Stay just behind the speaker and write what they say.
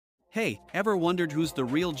Hey, ever wondered who's the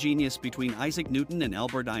real genius between Isaac Newton and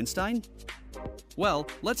Albert Einstein? Well,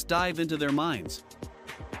 let's dive into their minds.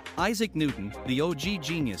 Isaac Newton, the OG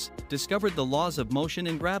genius, discovered the laws of motion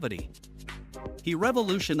and gravity. He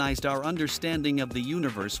revolutionized our understanding of the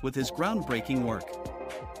universe with his groundbreaking work.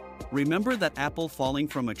 Remember that apple falling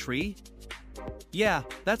from a tree? Yeah,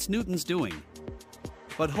 that's Newton's doing.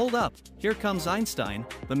 But hold up, here comes Einstein,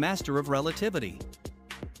 the master of relativity.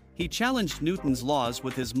 He challenged Newton's laws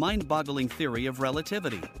with his mind-boggling theory of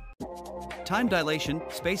relativity. Time dilation,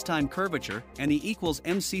 space-time curvature, and E equals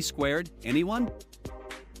mc squared, anyone?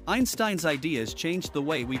 Einstein's ideas changed the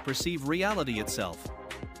way we perceive reality itself.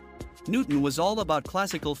 Newton was all about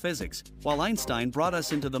classical physics, while Einstein brought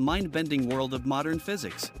us into the mind-bending world of modern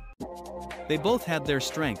physics. They both had their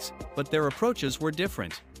strengths, but their approaches were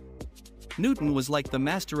different. Newton was like the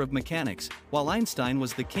master of mechanics, while Einstein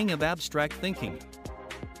was the king of abstract thinking.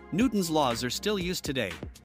 Newton's laws are still used today,